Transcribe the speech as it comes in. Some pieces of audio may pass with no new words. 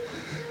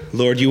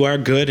Lord, you are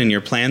good and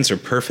your plans are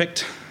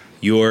perfect.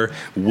 Your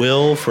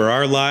will for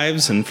our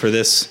lives and for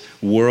this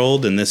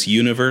world and this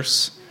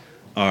universe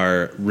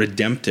are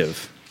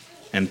redemptive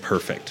and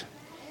perfect.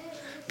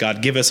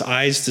 God, give us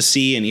eyes to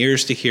see and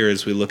ears to hear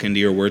as we look into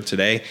your word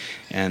today,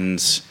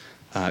 and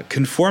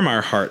conform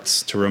our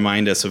hearts to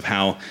remind us of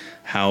how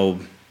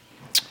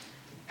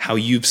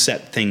you've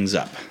set things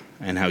up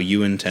and how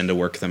you intend to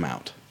work them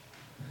out.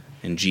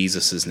 In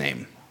Jesus'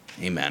 name,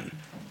 amen.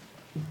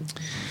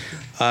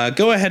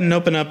 Go ahead and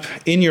open up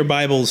in your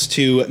Bibles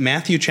to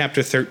Matthew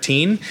chapter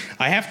 13.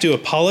 I have to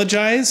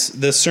apologize.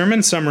 The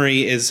sermon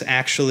summary is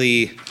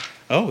actually...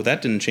 Oh,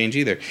 that didn't change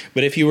either.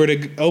 But if you were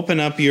to open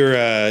up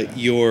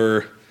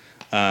your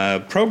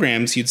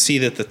programs, you'd see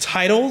that the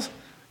title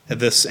and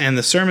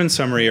the sermon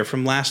summary are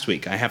from last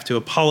week. I have to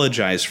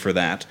apologize for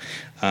that.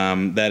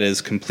 That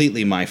is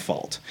completely my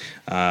fault.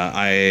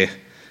 I'll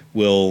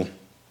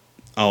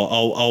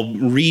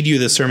read you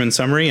the sermon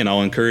summary, and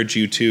I'll encourage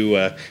you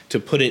to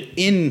put it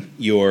in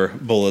your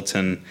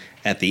bulletin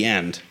at the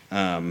end.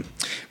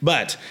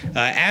 But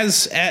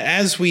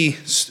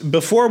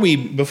before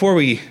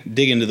we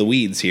dig into the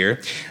weeds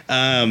here,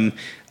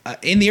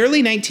 in the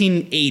early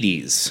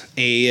 1980s,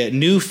 a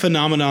new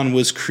phenomenon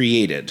was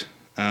created.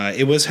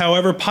 It was,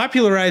 however,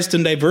 popularized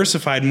and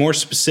diversified more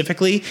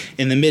specifically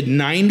in the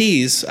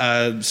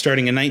mid-90s,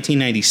 starting in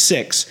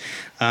 1996.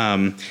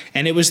 And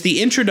it was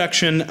the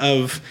introduction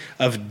of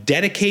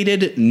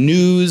dedicated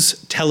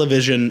news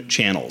television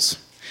channels.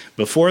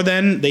 Before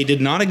then, they did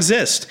not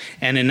exist.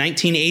 And in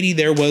 1980,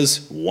 there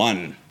was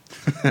one,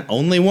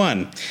 only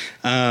one.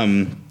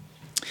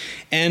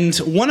 And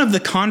one of the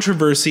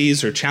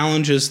controversies or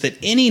challenges that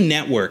any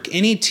network,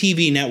 any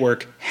TV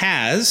network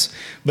has,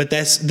 but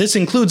this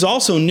includes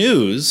also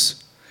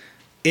news,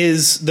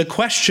 is the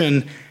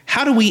question,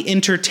 how do we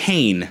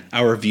entertain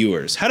our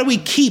viewers? How do we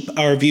keep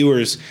our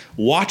viewers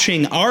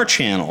watching our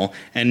channel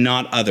and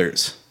not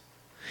others?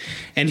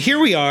 And here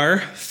we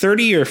are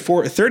 30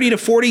 to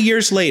 40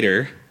 years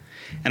later,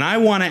 and I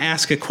want to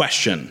ask a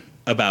question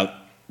about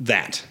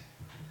that.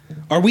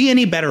 Are we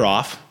any better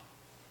off?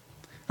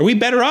 Are we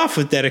better off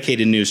with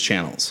dedicated news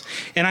channels?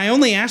 And I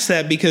only ask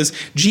that because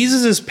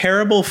Jesus'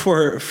 parable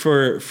for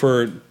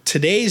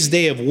today's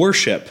day of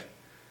worship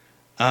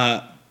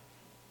should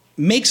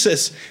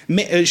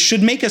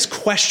make us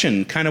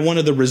question kind of one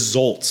of the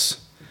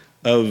results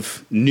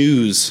of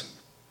news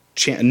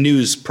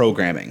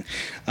programming.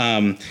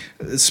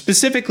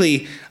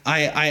 Specifically,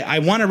 I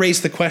want to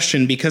raise the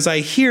question because I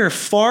hear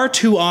far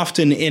too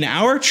often in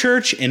our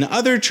church, in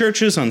other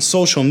churches, on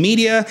social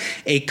media,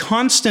 a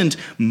constant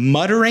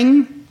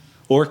muttering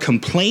or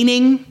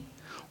complaining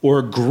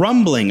or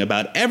grumbling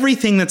about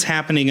everything that's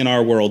happening in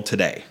our world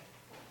today.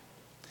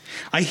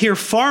 I hear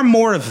far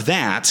more of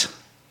that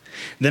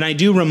than I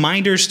do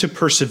reminders to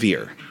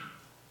persevere.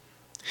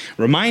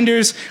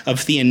 Reminders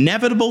of the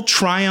inevitable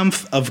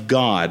triumph of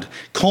God,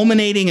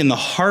 culminating in the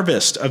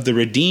harvest of the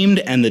redeemed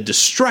and the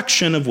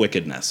destruction of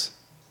wickedness.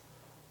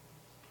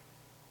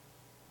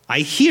 I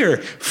hear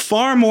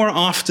far more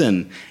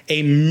often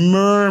a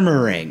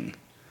murmuring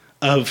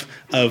of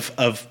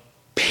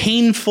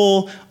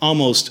painful,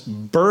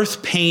 almost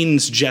birth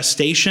pains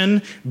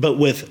gestation, but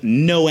with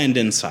no end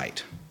in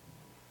sight.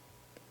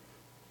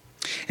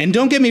 And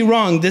don't get me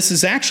wrong, this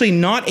is actually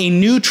not a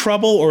new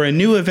trouble or a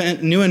new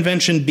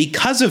invention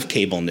because of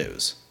cable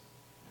news.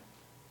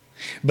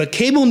 But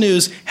cable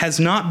news has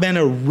not been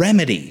a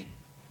remedy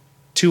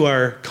to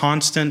our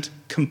constant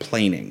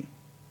complaining.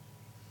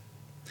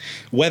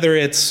 Whether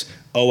it's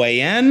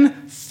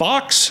OAN,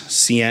 Fox,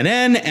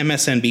 CNN,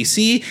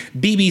 MSNBC,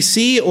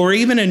 BBC, or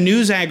even a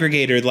news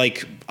aggregator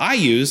like I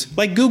use,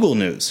 like Google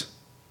News.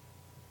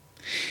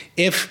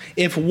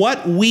 If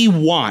what we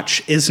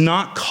watch is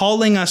not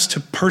calling us to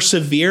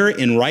persevere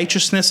in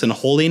righteousness and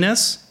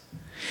holiness,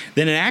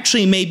 then it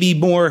actually may be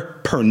more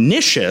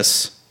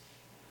pernicious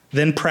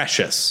than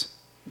precious.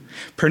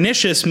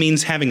 Pernicious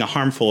means having a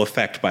harmful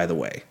effect, by the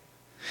way.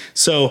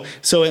 So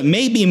it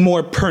may be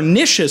more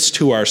pernicious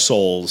to our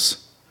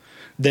souls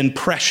than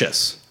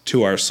precious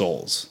to our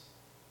souls.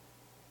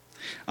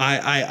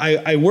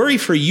 I worry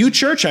for you,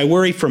 church. I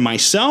worry for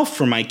myself,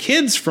 for my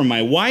kids, for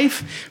my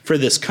wife, for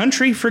this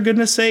country, for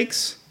goodness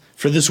sakes,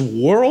 for this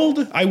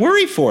world. I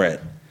worry for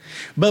it.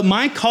 But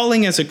my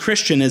calling as a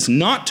Christian is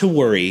not to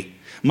worry.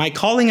 My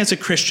calling as a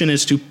Christian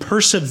is to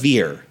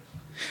persevere,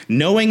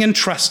 knowing and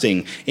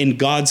trusting in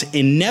God's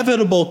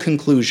inevitable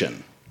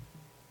conclusion.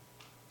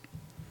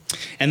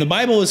 And the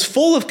Bible is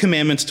full of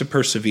commandments to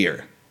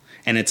persevere,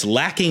 and it's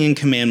lacking in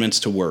commandments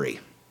to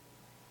worry.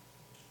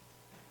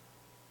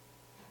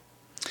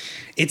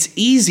 It's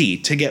easy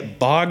to get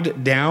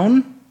bogged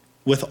down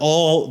with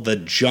all the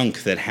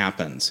junk that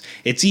happens.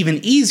 It's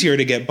even easier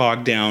to get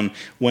bogged down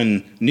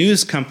when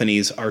news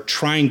companies are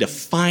trying to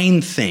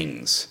find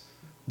things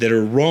that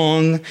are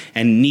wrong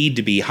and need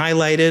to be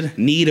highlighted.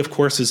 Need, of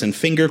course, is in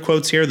finger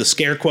quotes here, the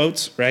scare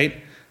quotes, right?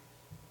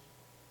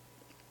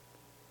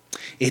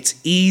 It's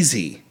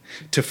easy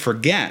to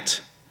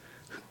forget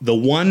the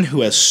one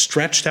who has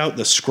stretched out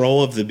the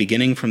scroll of the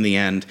beginning from the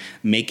end,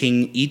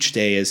 making each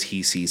day as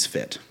he sees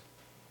fit.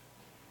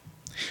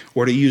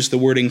 Or to use the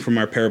wording from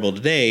our parable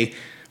today,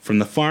 from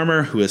the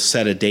farmer who has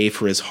set a day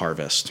for his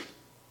harvest,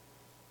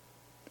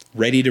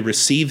 ready to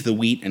receive the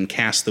wheat and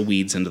cast the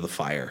weeds into the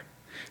fire,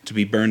 to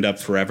be burned up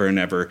forever and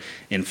ever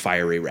in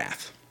fiery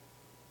wrath.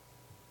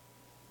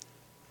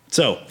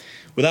 So,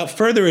 without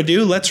further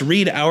ado, let's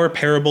read our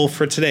parable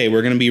for today.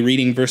 We're going to be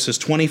reading verses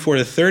 24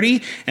 to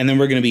 30, and then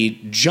we're going to be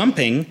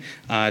jumping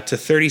to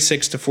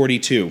 36 to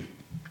 42,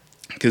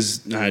 because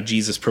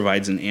Jesus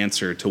provides an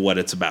answer to what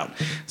it's about.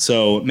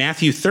 So,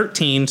 Matthew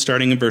 13,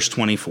 starting in verse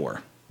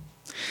 24.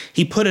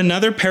 He put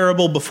another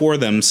parable before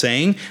them,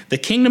 saying, "The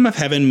kingdom of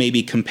heaven may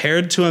be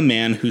compared to a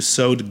man who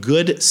sowed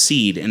good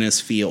seed in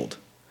his field.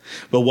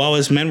 But while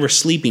his men were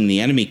sleeping, the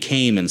enemy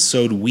came and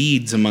sowed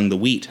weeds among the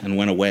wheat and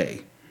went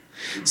away.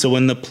 So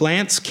when the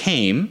plants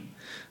came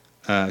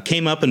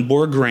up and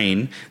bore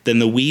grain, then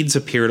the weeds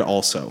appeared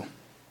also.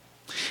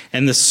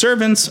 And the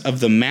servants of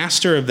the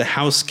master of the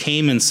house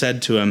came and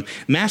said to him,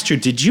 'Master,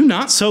 did you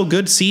not sow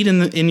good seed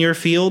in your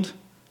field?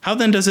 How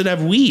then does it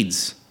have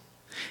weeds?'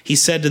 He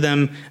said to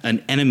them,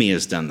 'An enemy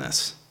has done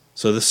this.'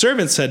 So the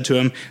servants said to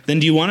him, 'Then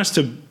do you want us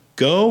to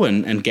go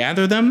and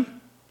gather them?'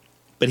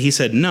 But he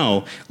said,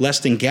 'No,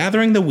 lest in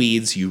gathering the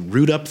weeds you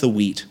root up the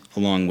wheat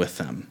along with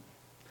them.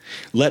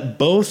 Let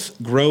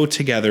both grow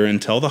together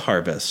until the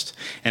harvest,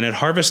 and at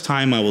harvest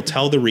time I will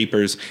tell the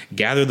reapers,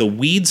 gather the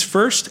weeds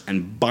first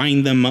and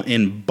bind them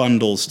in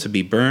bundles to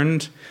be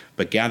burned,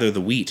 but gather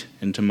the wheat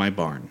into my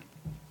barn.'"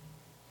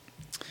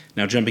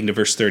 Now jumping to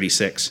verse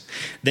 36.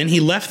 Then he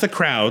left the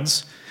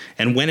crowds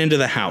and went into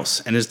the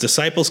house, and his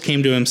disciples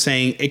came to him,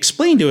 saying,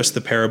 "Explain to us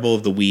the parable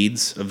of the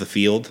weeds of the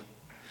field."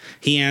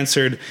 He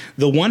answered,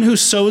 "The one who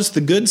sows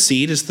the good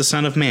seed is the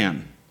Son of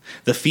Man.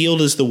 The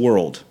field is the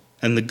world,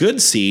 and the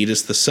good seed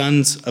is the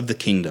sons of the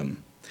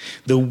kingdom.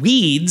 The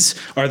weeds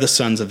are the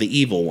sons of the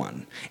evil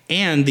one,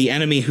 and the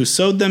enemy who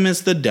sowed them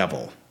is the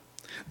devil.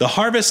 The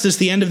harvest is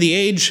the end of the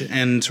age,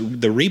 and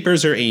the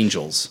reapers are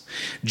angels.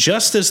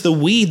 Just as the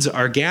weeds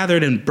are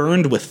gathered and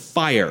burned with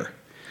fire,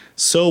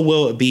 so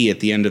will it be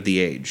at the end of the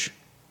age.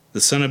 The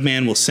Son of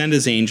Man will send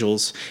his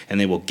angels, and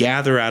they will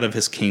gather out of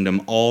his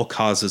kingdom all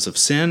causes of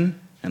sin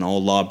and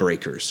all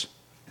lawbreakers,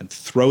 and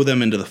throw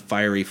them into the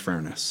fiery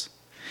furnace.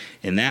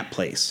 In that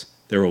place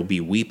there will be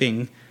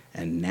weeping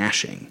and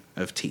gnashing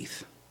of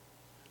teeth."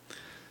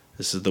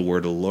 This is the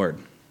word of the Lord.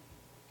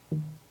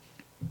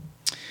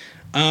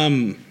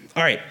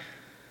 All right.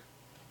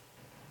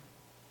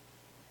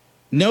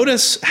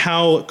 Notice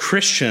how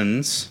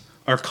Christians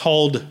are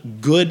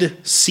called good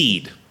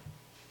seed.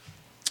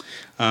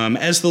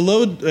 As the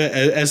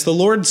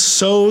Lord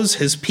sows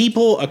his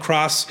people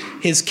across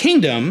his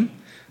kingdom,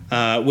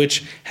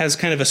 which has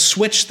kind of a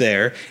switch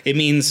there, it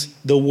means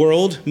the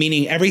world,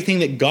 meaning everything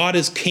that God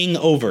is king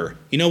over.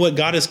 You know what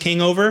God is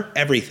king over?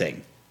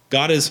 Everything.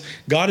 God is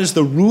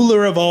the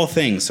ruler of all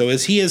things. So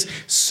as he has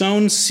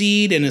sown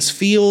seed in his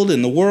field,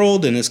 in the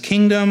world, in his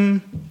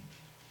kingdom,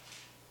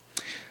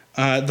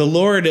 the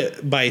Lord,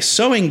 by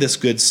sowing this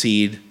good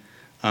seed,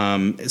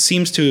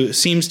 seems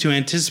to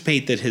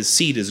anticipate that his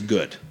seed is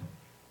good.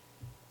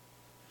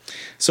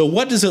 So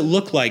what does it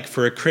look like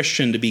for a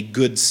Christian to be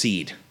good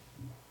seed?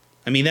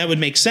 I mean, that would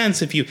make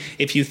sense if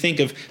you think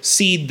of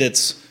seed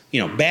that's,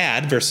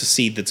 bad versus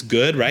seed that's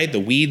good, right? The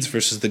weeds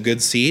versus the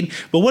good seed.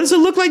 But what does it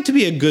look like to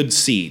be a good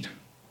seed?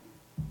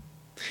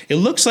 It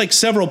looks like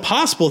several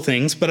possible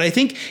things, but I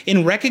think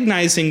in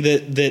recognizing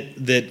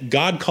that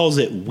God calls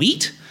it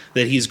wheat,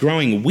 that he's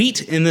growing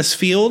wheat in this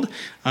field,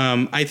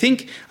 I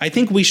think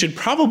we should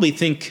probably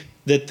think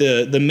that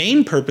the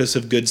main purpose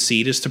of good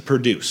seed is to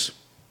produce.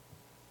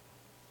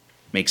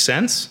 Makes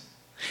sense?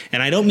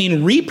 And I don't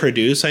mean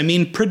reproduce, I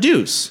mean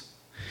produce.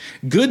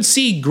 Good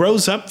seed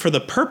grows up for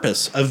the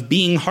purpose of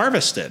being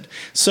harvested.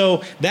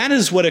 So that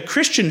is what a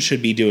Christian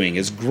should be doing,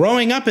 is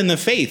growing up in the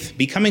faith,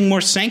 becoming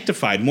more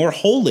sanctified, more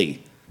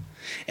holy.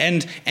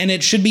 And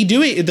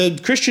the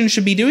Christian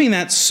should be doing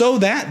that so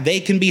that they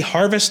can be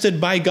harvested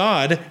by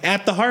God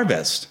at the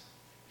harvest.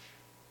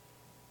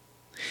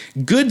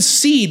 Good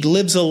seed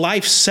lives a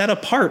life set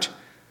apart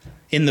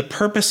in the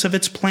purpose of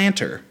its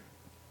planter.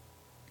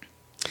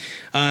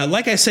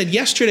 Like I said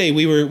yesterday,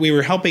 we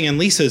were helping in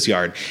Lisa's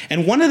yard,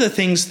 and one of the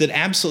things that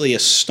absolutely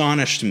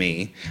astonished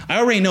me, I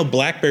already know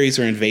blackberries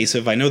are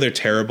invasive. I know they're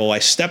terrible. I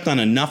stepped on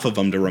enough of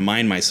them to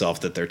remind myself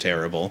that they're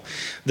terrible.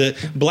 The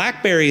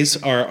blackberries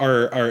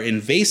are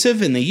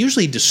invasive, and they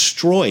usually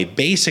destroy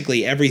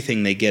basically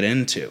everything they get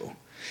into.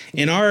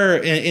 In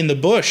the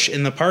bush,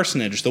 in the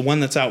parsonage, the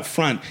one that's out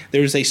front,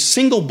 there's a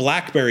single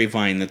blackberry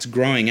vine that's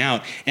growing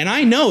out. And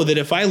I know that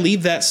if I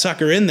leave that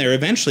sucker in there,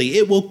 eventually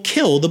it will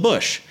kill the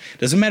bush.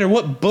 Doesn't matter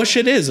what bush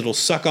it is, it'll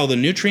suck all the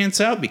nutrients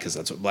out, because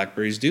that's what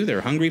blackberries do.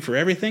 They're hungry for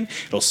everything.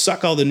 It'll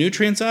suck all the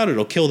nutrients out.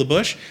 It'll kill the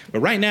bush.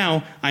 But right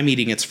now, I'm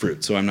eating its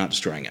fruit, so I'm not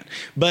destroying it.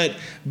 But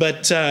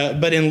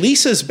in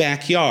Lisa's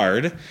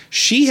backyard,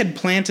 she had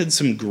planted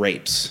some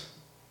grapes.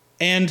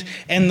 And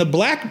the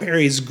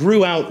blackberries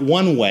grew out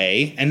one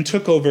way and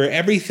took over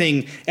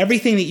everything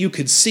that you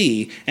could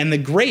see, and the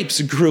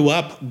grapes grew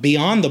up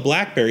beyond the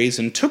blackberries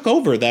and took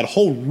over that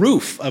whole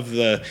roof of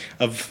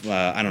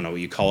I don't know what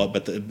you call it,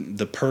 but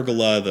the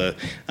pergola,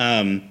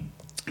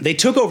 they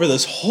took over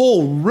this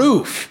whole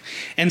roof.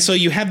 And so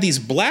you have these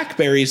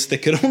blackberries that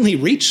could only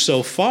reach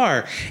so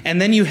far,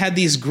 and then you had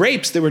these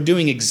grapes that were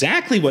doing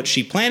exactly what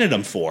she planted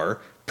them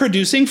for,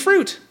 producing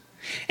fruit.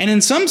 And in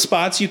some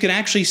spots, you can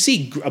actually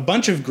see a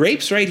bunch of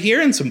grapes right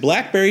here and some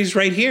blackberries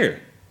right here.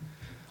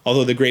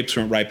 Although the grapes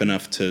weren't ripe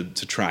enough to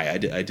try. I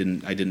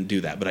didn't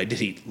do that, but I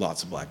did eat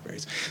lots of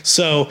blackberries.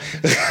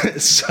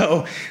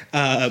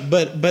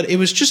 But it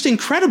was just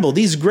incredible.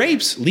 These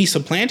grapes,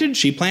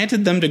 she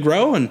planted them to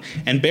grow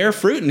and bear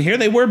fruit, and here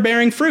they were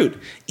bearing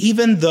fruit,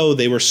 even though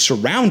they were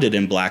surrounded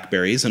in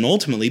blackberries and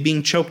ultimately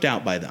being choked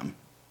out by them.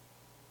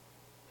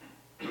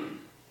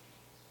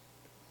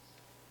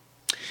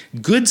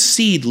 Good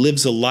seed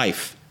lives a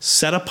life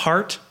set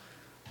apart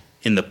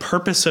in the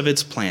purpose of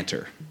its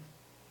planter.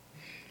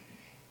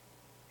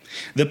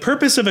 The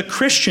purpose of a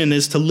Christian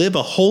is to live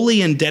a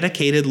holy and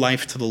dedicated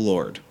life to the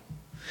Lord.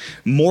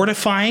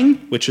 Mortifying,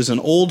 which is an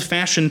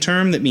old-fashioned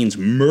term that means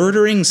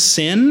murdering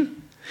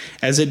sin,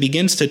 as it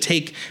begins to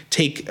take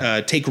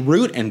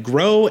root and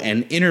grow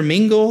and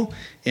intermingle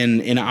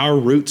in our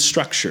root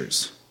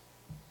structures.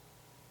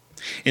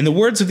 In the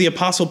words of the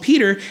Apostle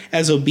Peter,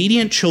 as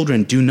obedient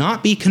children, do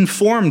not be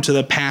conformed to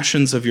the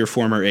passions of your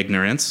former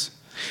ignorance,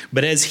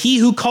 but as he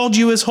who called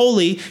you is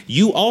holy,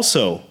 you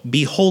also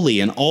be holy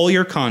in all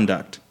your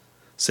conduct.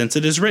 Since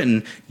it is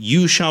written,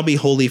 you shall be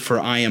holy, for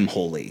I am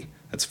holy.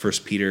 That's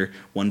 1 Peter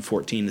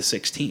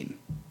 1:14-16.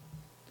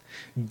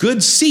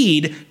 Good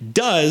seed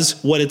does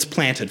what it's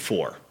planted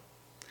for.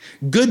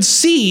 Good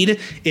seed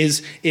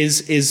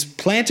is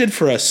planted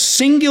for a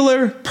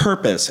singular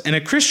purpose. And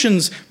a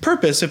Christian's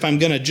purpose, if I'm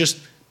going to just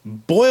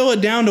boil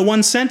it down to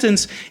one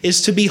sentence,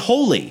 is to be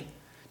holy,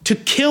 to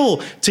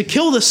kill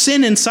the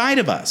sin inside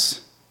of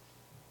us.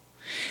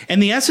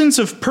 And the essence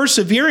of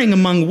persevering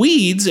among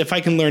weeds, if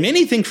I can learn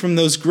anything from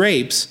those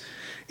grapes,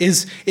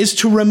 is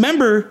to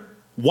remember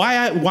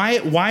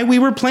why we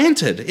were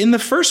planted in the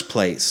first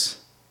place.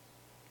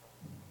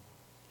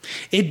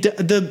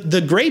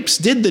 The grapes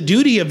did the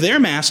duty of their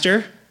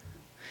master,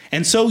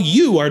 and so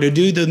you are to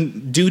do the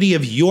duty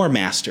of your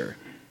master,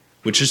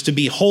 which is to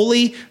be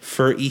holy,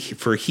 for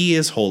he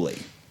is holy.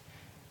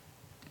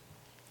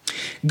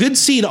 Good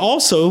seed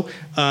also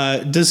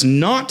does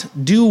not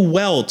do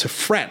well to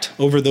fret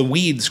over the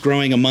weeds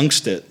growing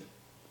amongst it.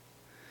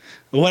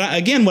 What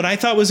I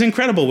thought was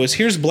incredible was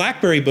here's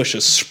blackberry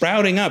bushes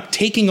sprouting up,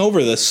 taking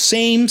over the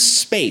same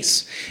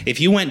space. If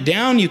you went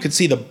down, you could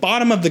see the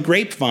bottom of the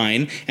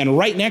grapevine, and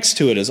right next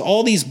to it is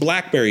all these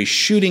blackberries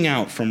shooting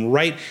out from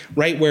right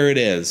where it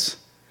is.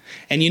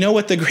 And you know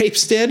what the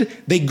grapes did?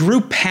 They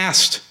grew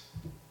past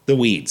the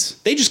weeds.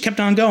 They just kept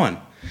on going.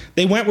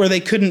 They went where they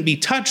couldn't be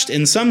touched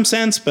in some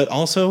sense, but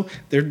also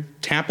they're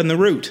tapping the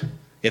root.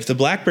 If the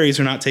blackberries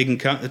are not taken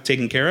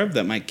care of,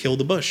 that might kill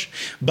the bush.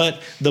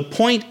 But the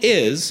point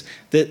is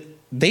that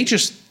they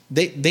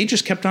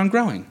just kept on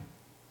growing.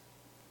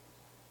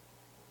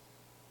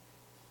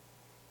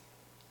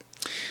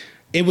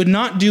 It would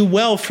not do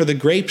well for the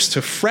grapes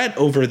to fret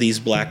over these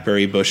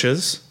blackberry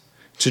bushes,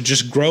 to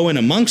just grow in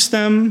amongst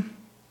them,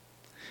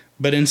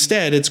 but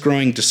instead it's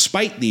growing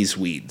despite these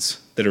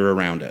weeds that are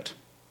around it.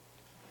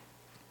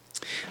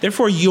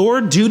 Therefore,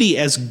 your duty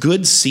as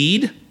good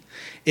seed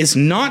is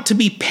not to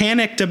be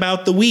panicked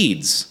about the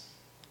weeds.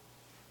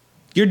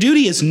 Your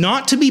duty is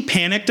not to be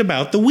panicked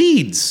about the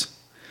weeds,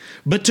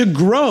 but to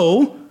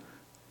grow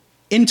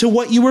into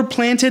what you were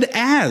planted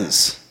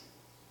as.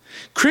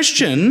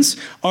 Christians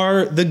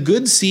are the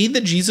good seed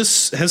that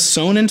Jesus has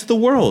sown into the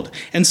world,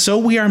 and so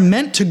we are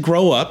meant to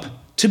grow up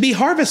to be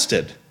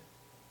harvested.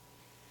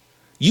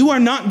 You are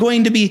not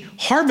going to be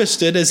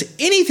harvested as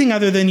anything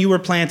other than you were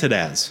planted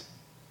as.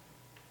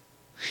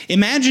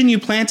 Imagine you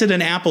planted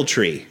an apple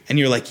tree, and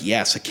you're like,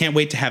 yes, I can't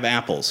wait to have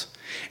apples.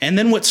 And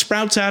then what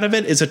sprouts out of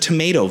it is a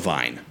tomato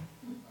vine.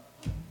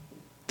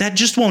 That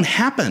just won't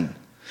happen.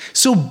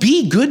 So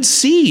be good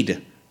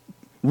seed.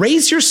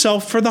 Raise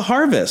yourself for the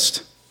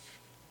harvest.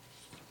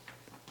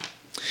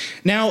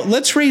 Now,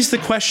 let's raise the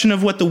question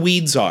of what the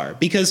weeds are,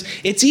 because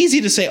it's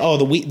easy to say, oh,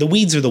 the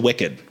weeds are the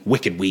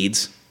wicked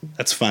weeds.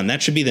 That's fun.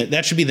 That should be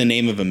the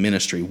name of a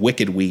ministry,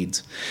 Wicked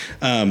Weeds.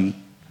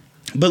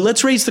 But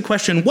let's raise the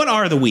question, what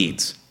are the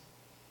weeds?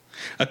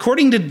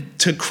 According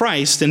to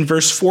Christ in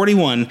verse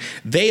 41,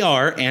 they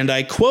are, and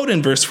I quote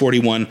in verse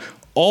 41,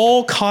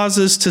 all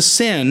causes to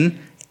sin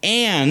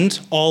and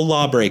all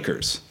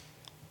lawbreakers.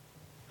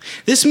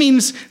 This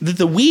means that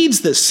the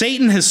weeds that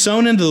Satan has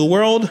sown into the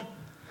world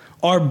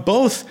are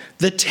both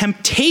the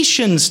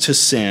temptations to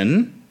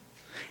sin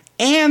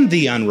and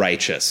the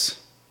unrighteous.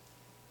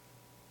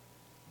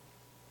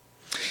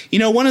 You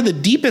know, one of the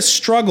deepest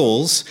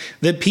struggles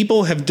that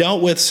people have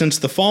dealt with since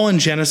the fall in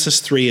Genesis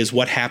 3 is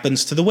what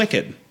happens to the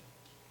wicked.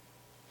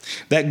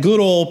 That good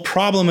old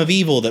problem of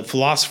evil that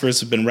philosophers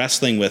have been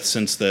wrestling with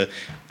since the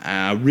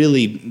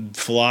Really,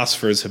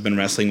 philosophers have been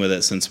wrestling with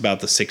it since about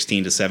the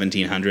 16 to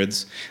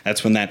 1700s.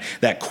 That's when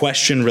that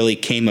question really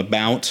came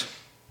about.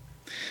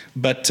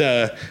 But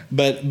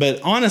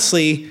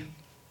honestly,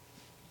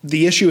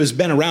 the issue has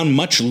been around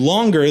much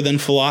longer than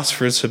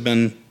philosophers have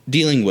been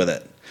dealing with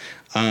it.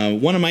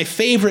 One of my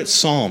favorite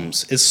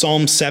psalms is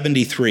Psalm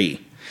 73,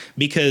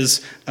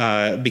 because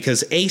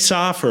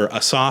Asaph, or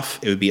Asaph,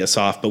 it would be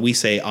Asaph, but we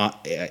say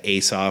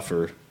Asaph,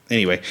 or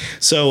anyway.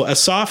 So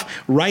Asaph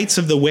writes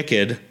of the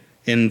wicked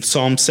in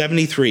Psalm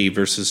 73,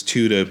 verses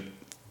 2 to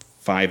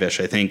 5-ish,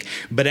 I think.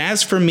 But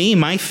as for me,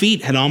 my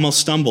feet had almost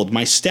stumbled.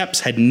 My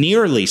steps had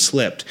nearly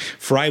slipped,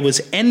 for I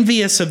was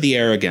envious of the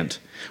arrogant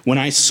when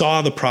I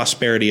saw the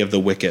prosperity of the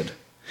wicked.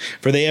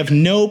 For they have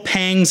no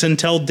pangs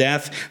until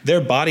death.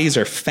 Their bodies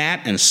are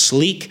fat and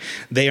sleek.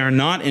 They are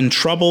not in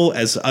trouble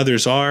as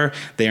others are.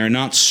 They are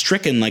not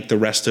stricken like the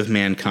rest of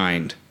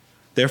mankind.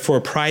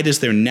 Therefore, pride is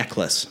their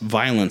necklace.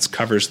 Violence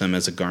covers them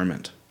as a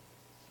garment.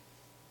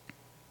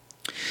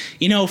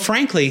 You know,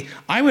 frankly,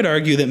 I would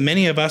argue that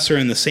many of us are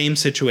in the same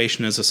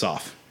situation as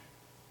Asaph.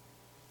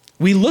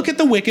 We look at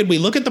the wicked, we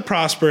look at the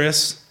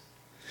prosperous,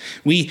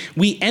 we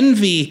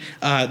envy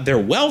their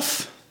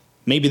wealth,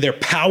 maybe their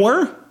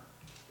power,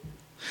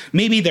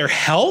 maybe their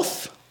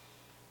health,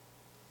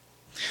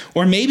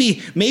 or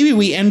maybe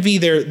we envy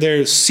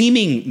their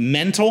seeming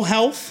mental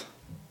health.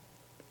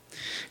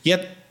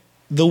 Yet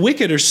the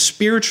wicked are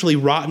spiritually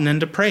rotten and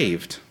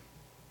depraved.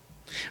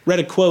 Read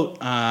a quote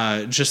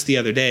just the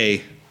other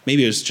day.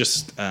 Maybe it was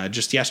just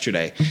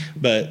yesterday,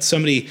 but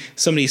somebody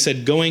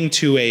said going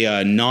to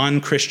a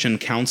non-Christian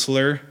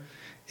counselor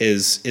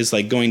is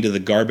like going to the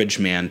garbage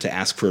man to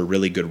ask for a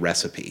really good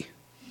recipe.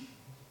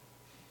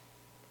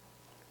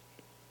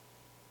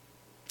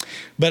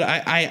 But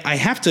I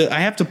have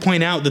to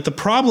point out that the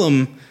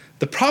problem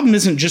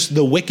isn't just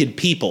the wicked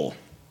people.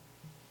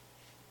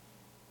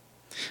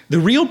 The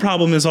real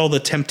problem is all the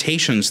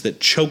temptations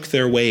that choke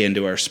their way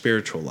into our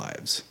spiritual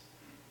lives.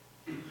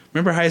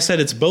 Remember how I said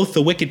it's both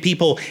the wicked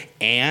people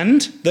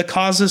and the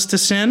causes to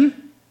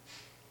sin?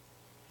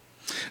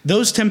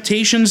 Those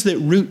temptations that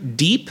root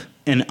deep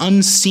and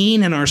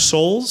unseen in our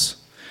souls,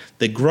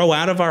 that grow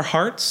out of our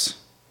hearts,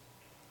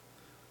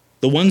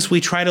 the ones we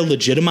try to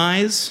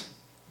legitimize,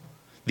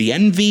 the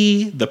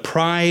envy, the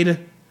pride,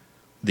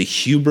 the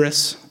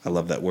hubris, I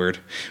love that word,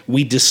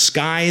 we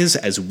disguise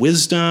as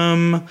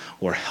wisdom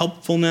or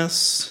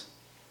helpfulness,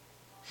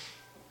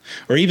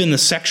 or even the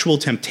sexual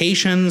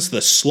temptations,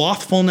 the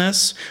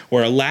slothfulness,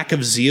 or a lack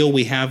of zeal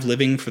we have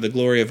living for the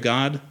glory of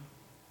God.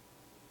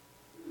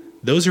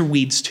 Those are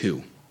weeds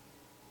too.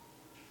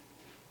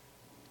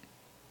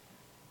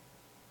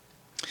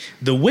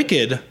 The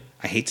wicked,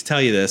 I hate to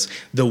tell you this,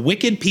 the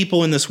wicked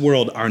people in this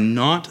world are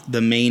not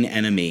the main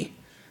enemy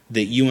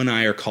that you and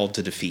I are called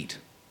to defeat.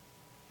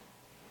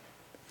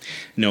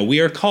 No, we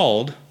are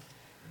called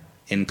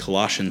in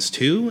Colossians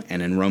 2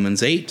 and in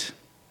Romans 8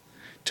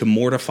 to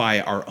mortify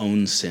our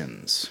own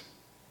sins.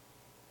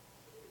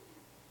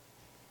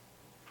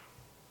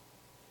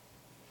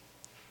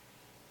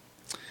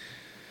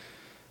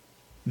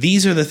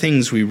 These are the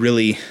things we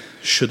really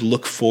should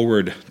look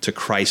forward to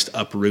Christ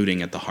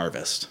uprooting at the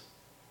harvest.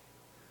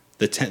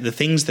 The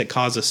things that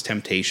cause us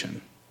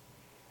temptation.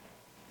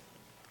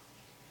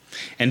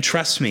 And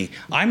trust me,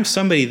 I'm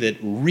somebody that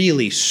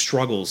really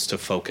struggles to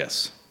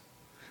focus.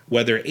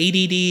 Whether ADD,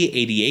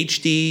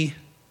 ADHD,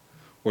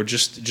 or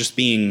just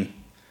being...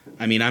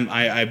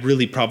 I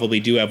really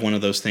probably do have one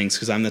of those things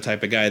because I'm the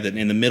type of guy that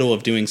in the middle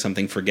of doing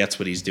something forgets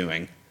what he's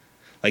doing.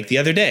 Like the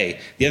other day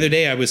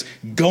I was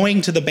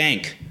going to the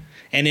bank,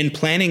 and in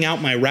planning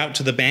out my route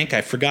to the bank,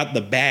 I forgot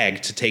the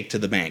bag to take to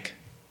the bank.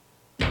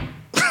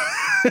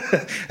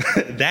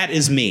 That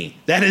is me.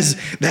 That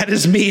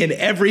is me in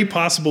every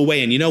possible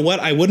way. And you know what?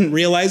 I wouldn't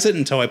realize it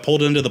until I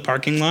pulled into the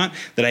parking lot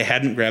that I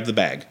hadn't grabbed the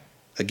bag.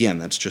 Again,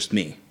 that's just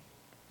me.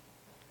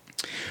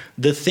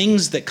 The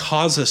things that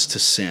cause us to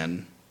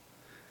sin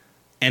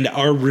and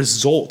our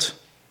result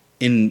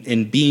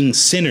in being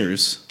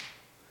sinners,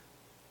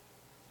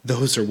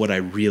 those are what I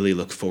really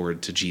look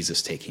forward to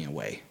Jesus taking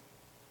away.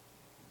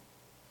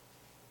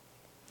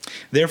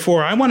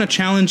 Therefore, I want to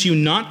challenge you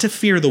not to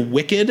fear the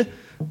wicked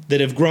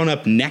that have grown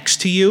up next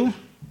to you,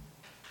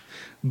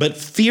 but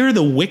fear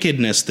the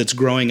wickedness that's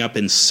growing up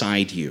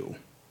inside you.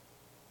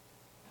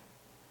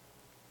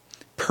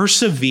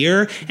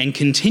 Persevere and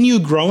continue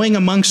growing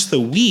amongst the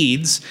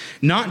weeds,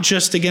 not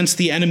just against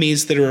the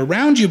enemies that are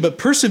around you, but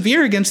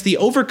persevere against the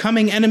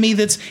overcoming enemy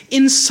that's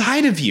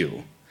inside of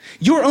you,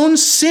 your own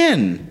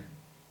sin.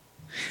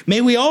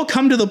 May we all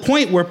come to the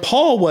point where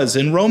Paul was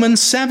in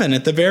Romans 7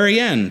 at the very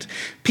end.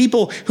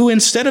 People who,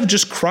 instead of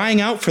just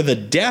crying out for the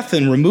death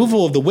and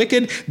removal of the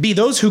wicked, be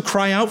those who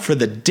cry out for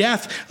the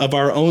death of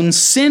our own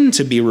sin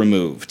to be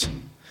removed.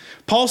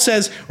 Paul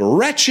says,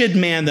 "Wretched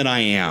man that I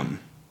am,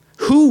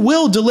 who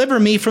will deliver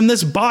me from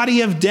this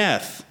body of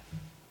death?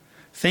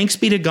 Thanks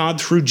be to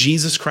God through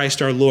Jesus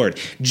Christ our Lord."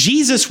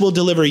 Jesus will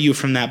deliver you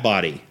from that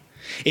body.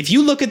 If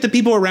you look at the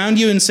people around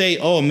you and say,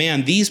 oh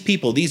man, these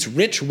people, these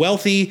rich,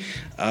 wealthy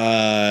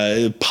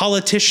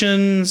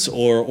politicians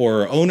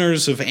or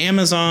owners of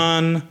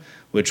Amazon,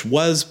 which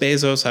was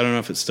Bezos, I don't know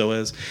if it still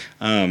is,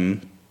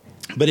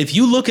 but if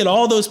you look at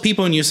all those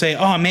people and you say,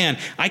 oh man,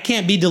 I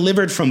can't be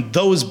delivered from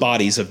those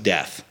bodies of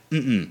death.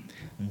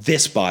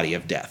 This body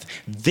of death.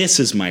 This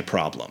is my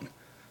problem.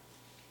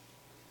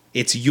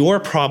 It's your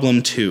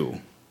problem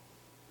too.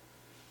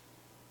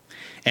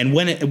 And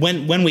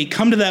when we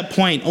come to that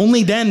point,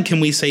 only then can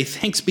we say,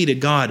 thanks be to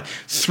God,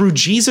 through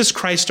Jesus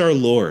Christ our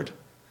Lord,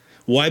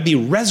 will I be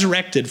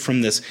resurrected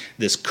from this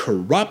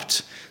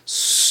corrupt,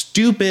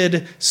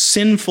 stupid,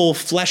 sinful,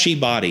 fleshy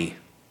body.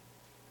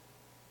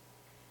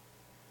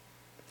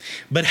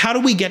 But how do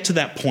we get to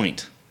that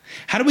point?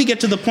 How do we get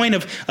to the point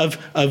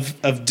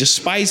of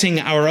despising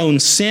our own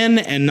sin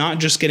and not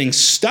just getting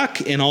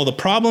stuck in all the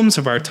problems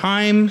of our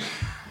time?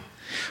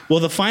 Well,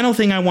 the final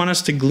thing I want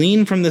us to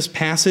glean from this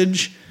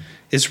passage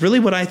is really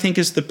what I think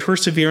is the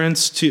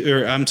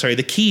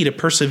key to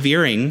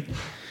persevering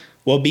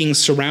while being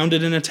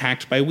surrounded and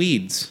attacked by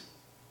weeds.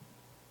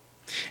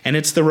 And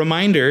it's the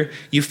reminder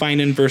you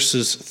find in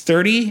verses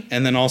 30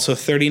 and then also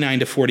 39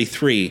 to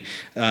 43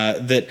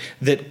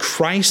 that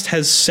Christ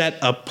has set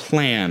a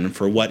plan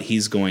for what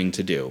he's going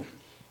to do.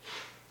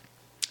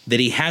 That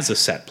he has a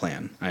set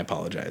plan. I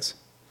apologize.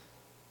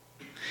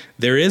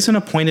 There is an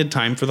appointed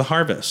time for the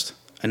harvest,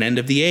 an end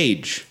of the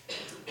age.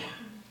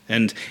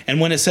 And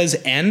when it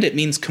says end, it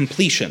means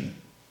completion.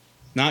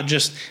 Not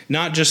just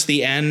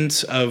the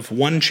end of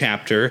one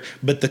chapter,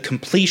 but the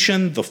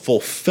completion, the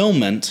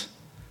fulfillment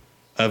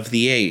of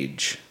the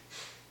age.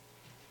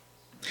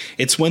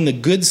 It's when the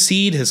good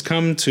seed has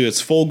come to its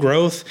full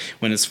growth,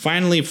 when it's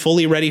finally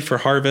fully ready for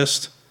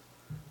harvest.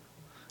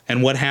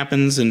 And what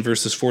happens in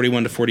verses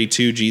 41 to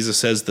 42, Jesus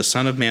says, the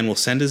Son of Man will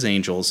send his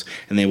angels,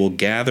 and they will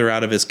gather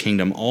out of his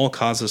kingdom all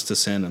causes to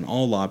sin and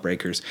all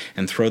lawbreakers,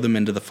 and throw them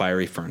into the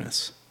fiery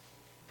furnace.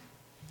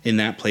 In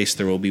that place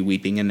there will be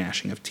weeping and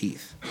gnashing of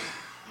teeth.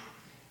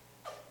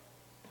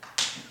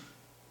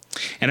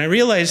 And I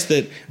realize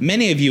that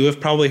many of you have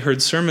probably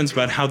heard sermons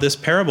about how this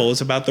parable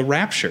is about the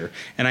rapture.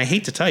 And I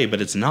hate to tell you, but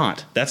it's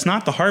not. That's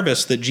not the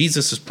harvest that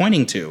Jesus is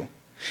pointing to.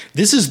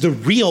 This is the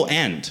real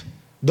end,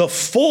 the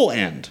full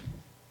end.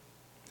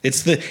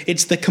 It's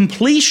the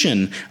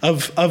completion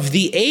of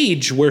the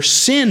age where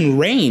sin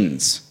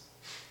reigns.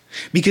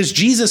 Because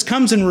Jesus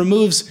comes and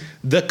removes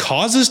the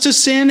causes to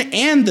sin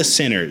and the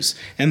sinners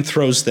and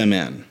throws them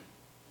in.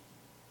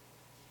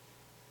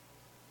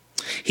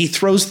 He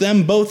throws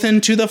them both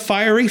into the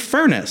fiery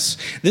furnace.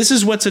 This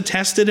is what's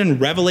attested in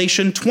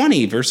Revelation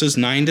 20, verses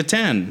 9 to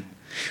 10,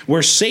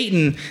 where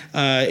Satan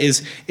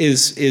is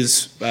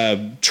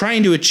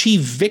trying to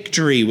achieve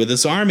victory with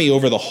his army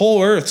over the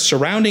whole earth,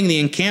 surrounding the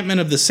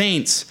encampment of the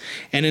saints.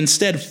 And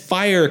instead,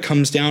 fire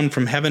comes down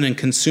from heaven and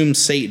consumes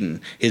Satan,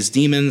 his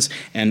demons,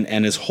 and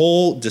his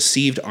whole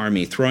deceived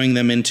army, throwing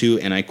them into,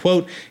 and I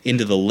quote,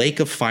 into the lake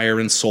of fire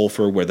and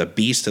sulfur where the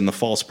beast and the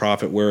false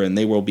prophet were, and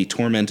they will be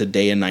tormented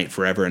day and night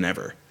forever and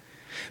ever.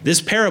 This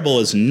parable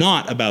is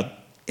not about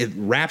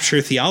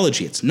rapture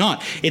theology. It's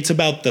not. It's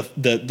about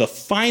the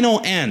final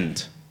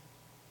end.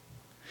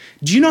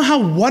 Do you know how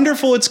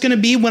wonderful it's going to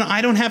be when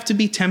I don't have to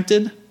be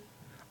tempted?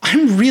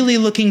 I'm really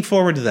looking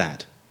forward to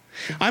that.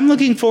 I'm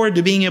looking forward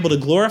to being able to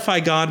glorify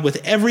God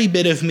with every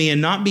bit of me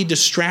and not be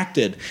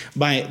distracted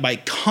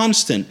by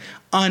constant,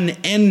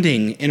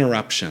 unending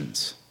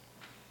interruptions.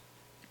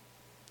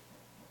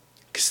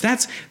 Because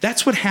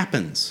that's what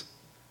happens.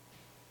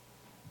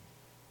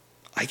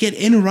 I get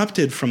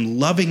interrupted from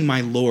loving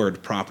my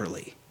Lord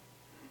properly.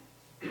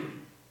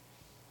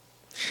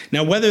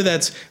 Now, whether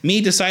that's me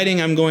deciding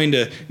I'm going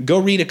to go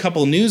read a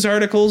couple news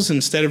articles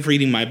instead of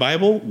reading my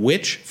Bible,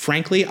 which,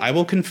 frankly, I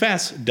will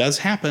confess does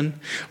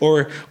happen,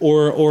 or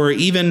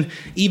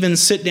even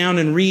sit down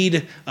and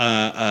read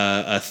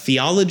a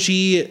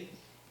theology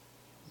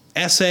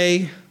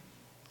essay,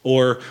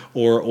 or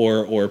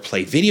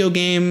play video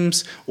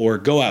games, or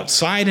go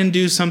outside and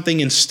do something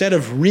instead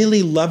of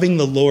really loving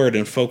the Lord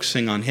and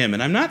focusing on him.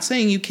 And I'm not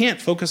saying you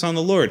can't focus on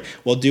the Lord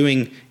while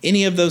doing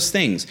any of those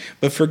things,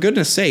 but for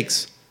goodness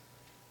sakes,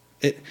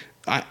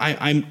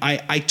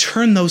 I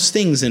turn those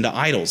things into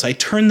idols. I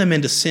turn them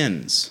into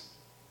sins.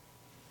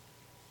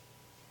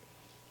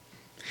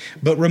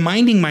 But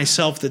reminding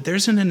myself that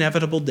there's an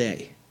inevitable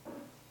day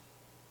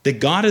that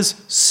God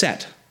has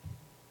set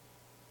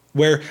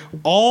where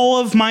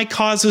all of my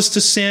causes to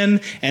sin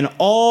and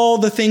all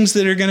the things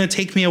that are going to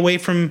take me away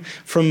from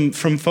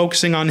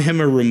focusing on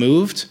him are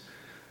removed.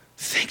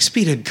 Thanks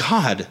be to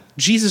God,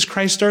 Jesus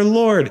Christ our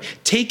Lord,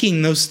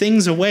 taking those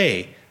things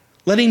away,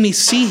 letting me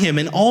see him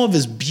in all of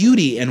his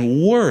beauty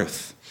and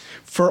worth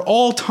for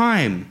all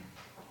time.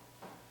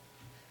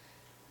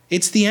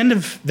 It's the end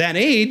of that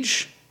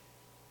age.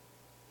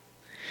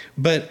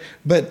 But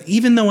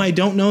even though I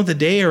don't know the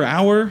day or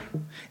hour,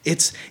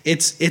 it's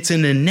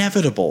an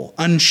inevitable,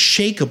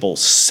 unshakable,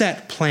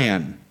 set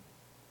plan.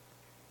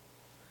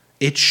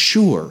 It's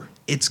sure.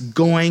 It's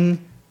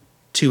going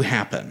to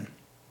happen.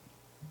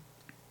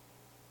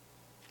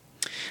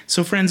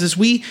 So friends, as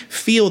we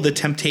feel the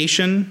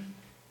temptation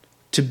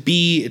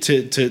feel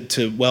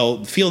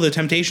the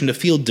temptation to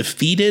feel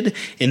defeated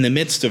in the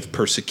midst of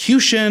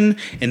persecution,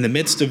 in the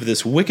midst of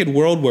this wicked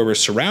world where we're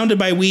surrounded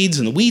by weeds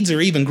and the weeds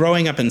are even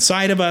growing up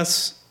inside of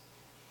us,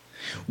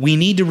 we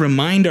need to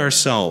remind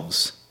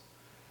ourselves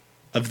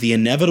of the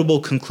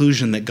inevitable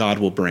conclusion that God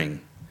will bring,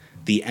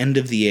 the end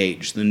of the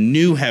age, the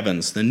new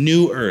heavens, the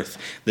new earth,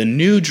 the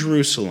new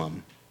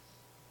Jerusalem,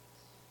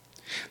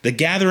 the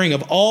gathering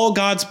of all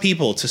God's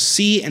people to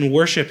see and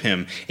worship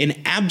him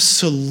in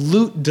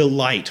absolute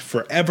delight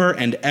forever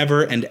and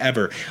ever and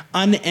ever,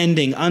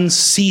 unending,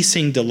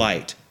 unceasing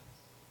delight.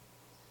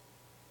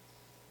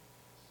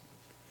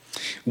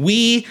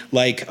 We,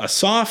 like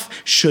Asaph,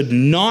 should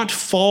not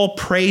fall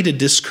prey to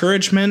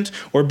discouragement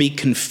or be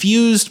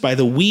confused by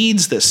the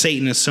weeds that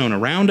Satan has sown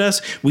around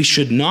us. We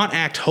should not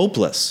act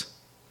hopeless.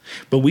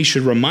 But we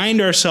should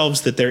remind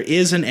ourselves that there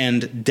is an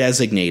end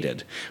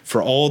designated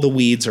for all the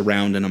weeds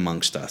around and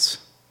amongst us.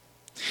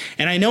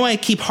 And I know I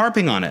keep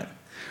harping on it,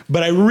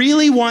 but I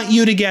really want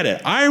you to get it.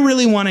 I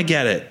really want to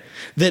get it.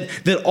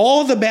 That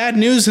all the bad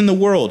news in the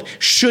world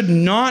should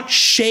not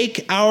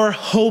shake our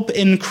hope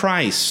in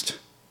Christ.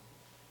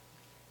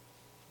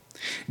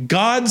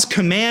 God's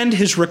command,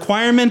 his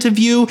requirement of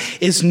you,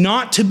 is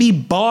not to be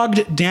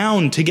bogged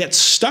down, to get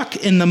stuck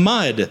in the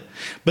mud,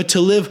 but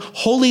to live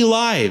holy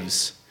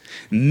lives,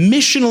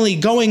 missionally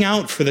going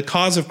out for the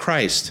cause of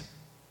Christ.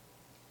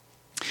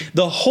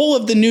 The whole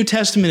of the New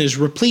Testament is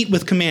replete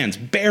with commands.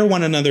 Bear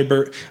one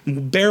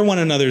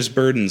another's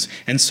burdens,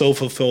 and so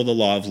fulfill the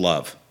law of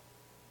love.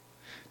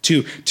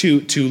 To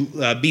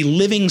be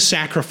living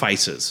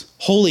sacrifices,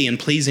 holy and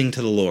pleasing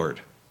to the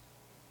Lord.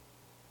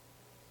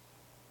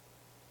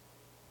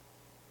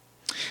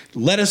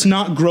 Let us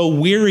not grow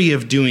weary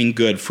of doing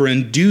good, for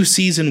in due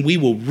season we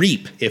will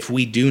reap if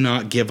we do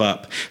not give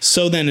up.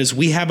 So then, as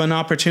we have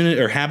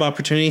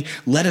opportunity,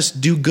 let us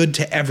do good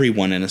to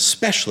everyone, and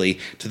especially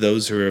to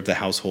those who are of the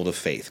household of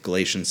faith.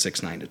 Galatians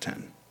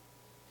 6:9-10.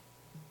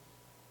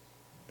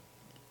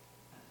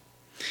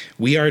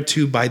 We are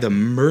to, by the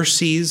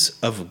mercies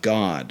of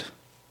God,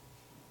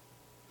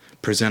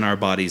 present our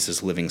bodies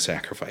as living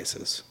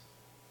sacrifices.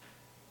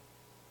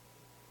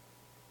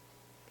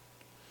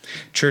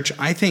 Church,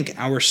 I think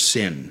our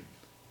sin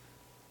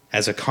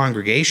as a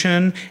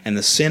congregation and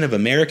the sin of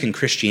American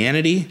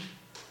Christianity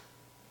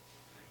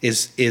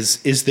is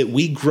that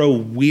we grow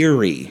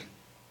weary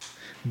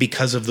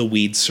because of the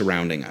weeds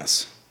surrounding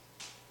us.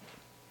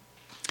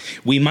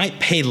 We might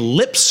pay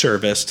lip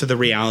service to the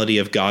reality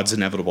of God's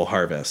inevitable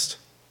harvest,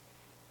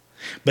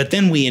 but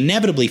then we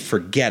inevitably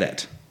forget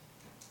it.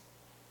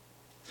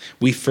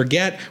 We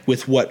forget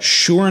with what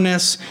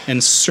sureness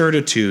and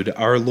certitude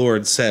our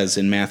Lord says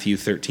in Matthew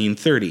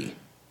 13:30,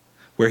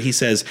 where he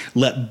says,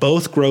 "Let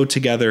both grow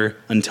together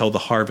until the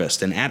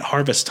harvest. And at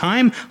harvest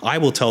time, I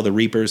will tell the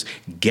reapers,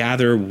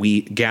 gather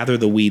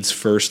the weeds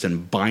first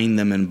and bind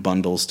them in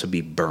bundles to be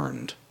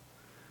burned,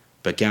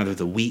 but gather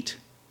the wheat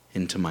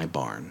into my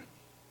barn."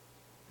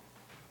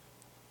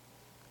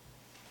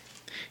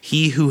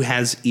 He who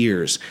has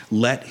ears,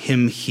 let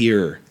him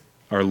hear,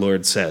 our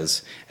Lord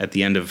says at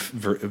the end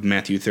of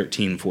Matthew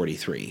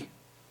 13:43.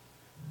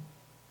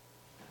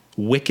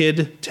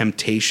 Wicked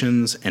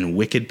temptations and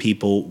wicked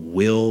people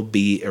will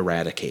be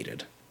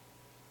eradicated.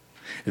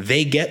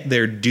 They get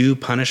their due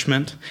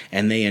punishment,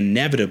 and they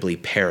inevitably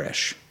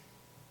perish.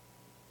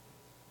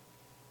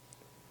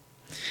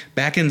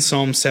 Back in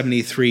Psalm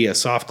 73,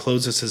 Asaph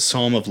closes his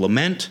psalm of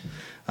lament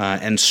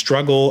and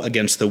struggle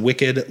against the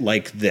wicked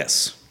like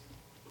this.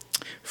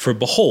 "For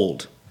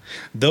behold,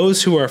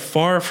 those who are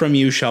far from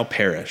you shall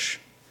perish.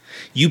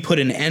 You put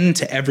an end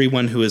to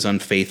everyone who is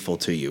unfaithful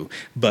to you.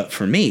 But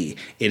for me,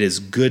 it is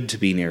good to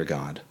be near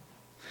God.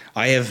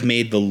 I have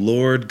made the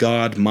Lord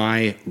God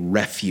my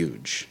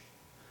refuge,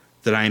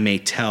 that I may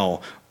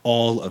tell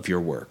all of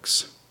your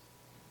works."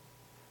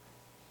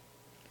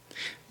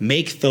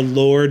 Make the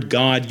Lord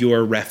God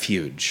your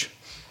refuge,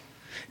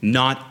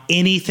 not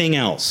anything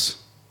else.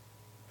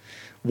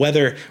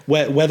 Whether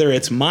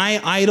it's my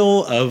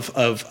idol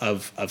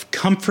of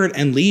comfort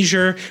and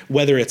leisure,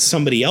 whether it's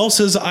somebody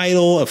else's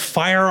idol of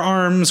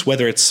firearms,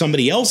 whether it's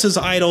somebody else's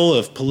idol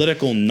of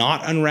political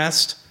not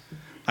unrest.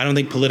 I don't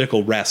think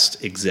political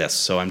rest exists,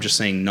 so I'm just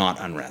saying not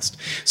unrest.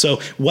 So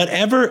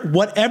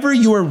whatever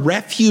your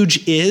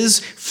refuge is,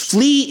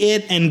 flee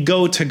it and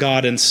go to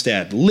God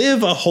instead.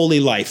 Live a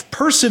holy life.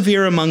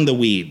 Persevere among the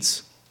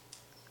weeds.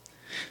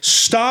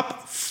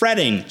 Stop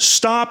fretting.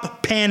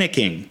 Stop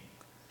panicking.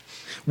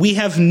 We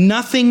have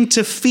nothing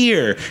to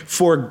fear,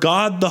 for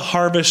God the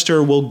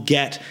harvester will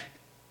get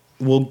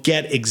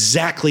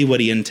exactly what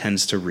he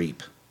intends to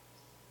reap.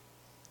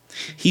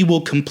 He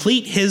will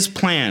complete his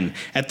plan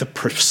at the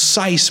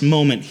precise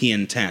moment he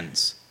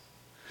intends.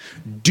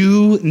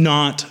 Do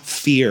not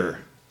fear.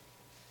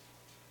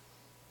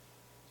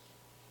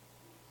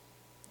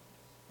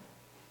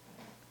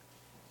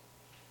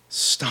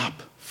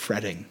 Stop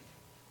fretting.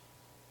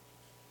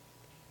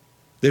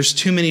 There's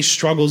too many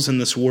struggles in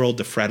this world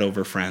to fret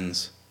over,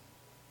 friends.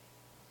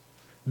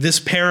 This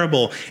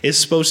parable is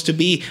supposed to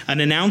be an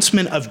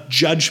announcement of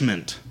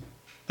judgment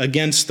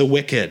against the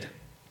wicked.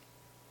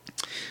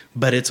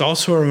 But it's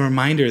also a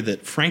reminder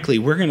that, frankly,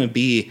 we're going to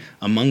be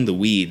among the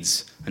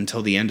weeds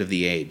until the end of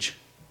the age.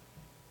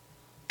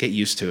 Get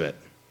used to it.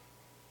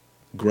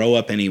 Grow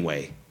up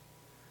anyway.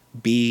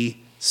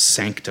 Be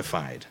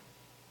sanctified.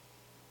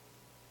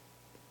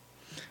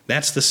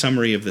 That's the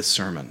summary of this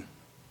sermon.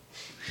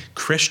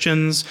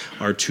 Christians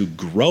are to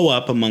grow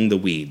up among the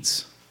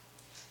weeds,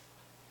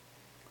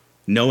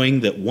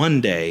 knowing that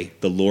one day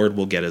the Lord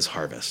will get his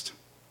harvest.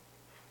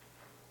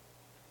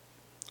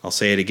 I'll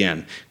say it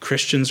again.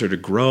 Christians are to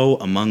grow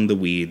among the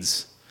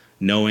weeds,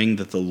 knowing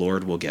that the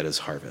Lord will get his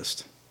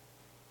harvest.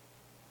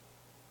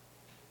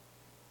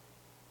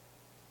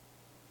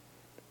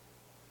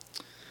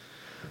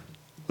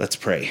 Let's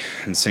pray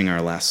and sing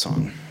our last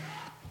song.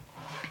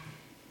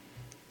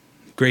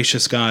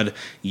 Gracious God,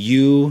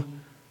 you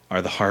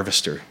are the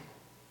harvester.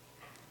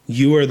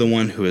 You are the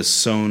one who has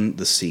sown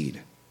the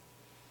seed.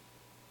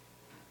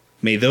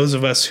 May those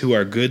of us who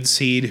are good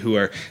seed, who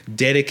are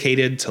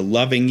dedicated to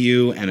loving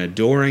you and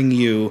adoring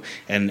you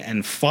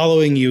and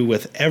following you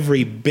with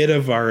every bit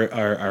of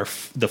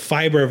the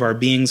fiber of our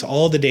beings,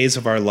 all the days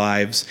of our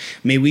lives,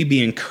 may we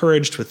be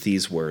encouraged with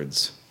these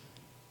words.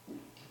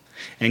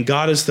 And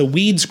God, as the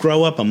weeds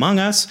grow up among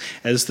us,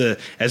 as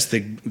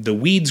the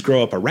weeds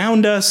grow up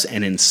around us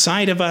and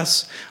inside of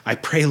us, I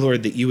pray,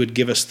 Lord, that you would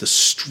give us the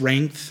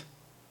strength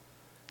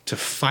to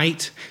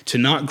fight, to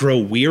not grow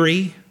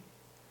weary,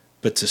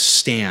 but to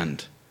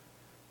stand,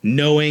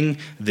 knowing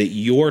that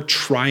your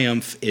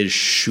triumph is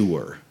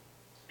sure.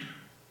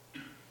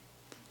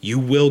 You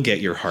will get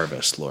your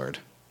harvest, Lord.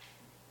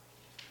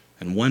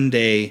 And one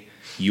day,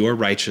 your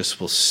righteous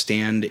will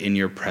stand in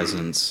your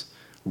presence,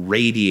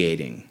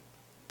 radiating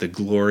the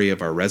glory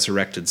of our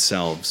resurrected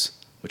selves,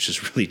 which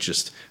is really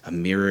just a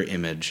mirror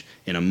image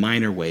in a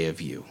minor way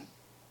of you.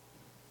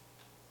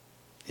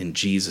 In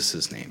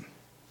Jesus' name,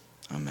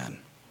 amen.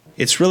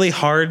 It's really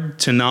hard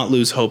to not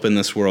lose hope in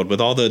this world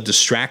with all the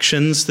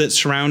distractions that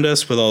surround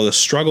us, with all the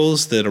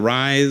struggles that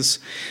arise.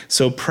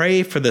 So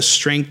pray for the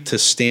strength to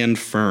stand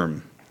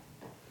firm.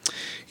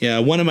 Yeah,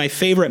 one of my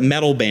favorite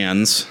metal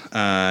bands,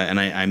 and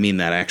I mean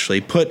that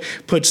actually,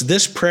 puts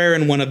this prayer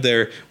in one of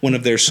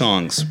their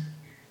songs.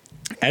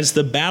 As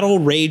the battle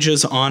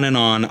rages on and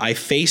on, I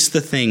face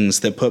the things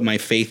that put my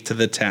faith to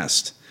the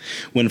test.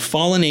 When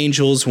fallen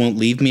angels won't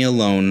leave me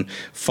alone,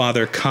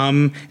 Father,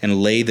 come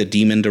and lay the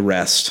demon to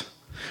rest.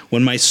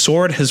 When my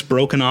sword has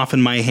broken off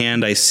in my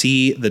hand, I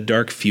see the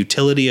dark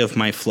futility of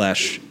my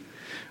flesh.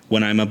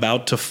 When I'm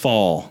about to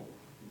fall,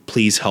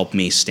 please help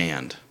me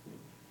stand.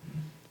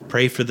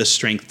 Pray for the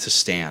strength to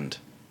stand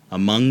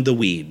among the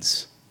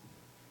weeds.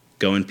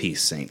 Go in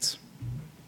peace, saints.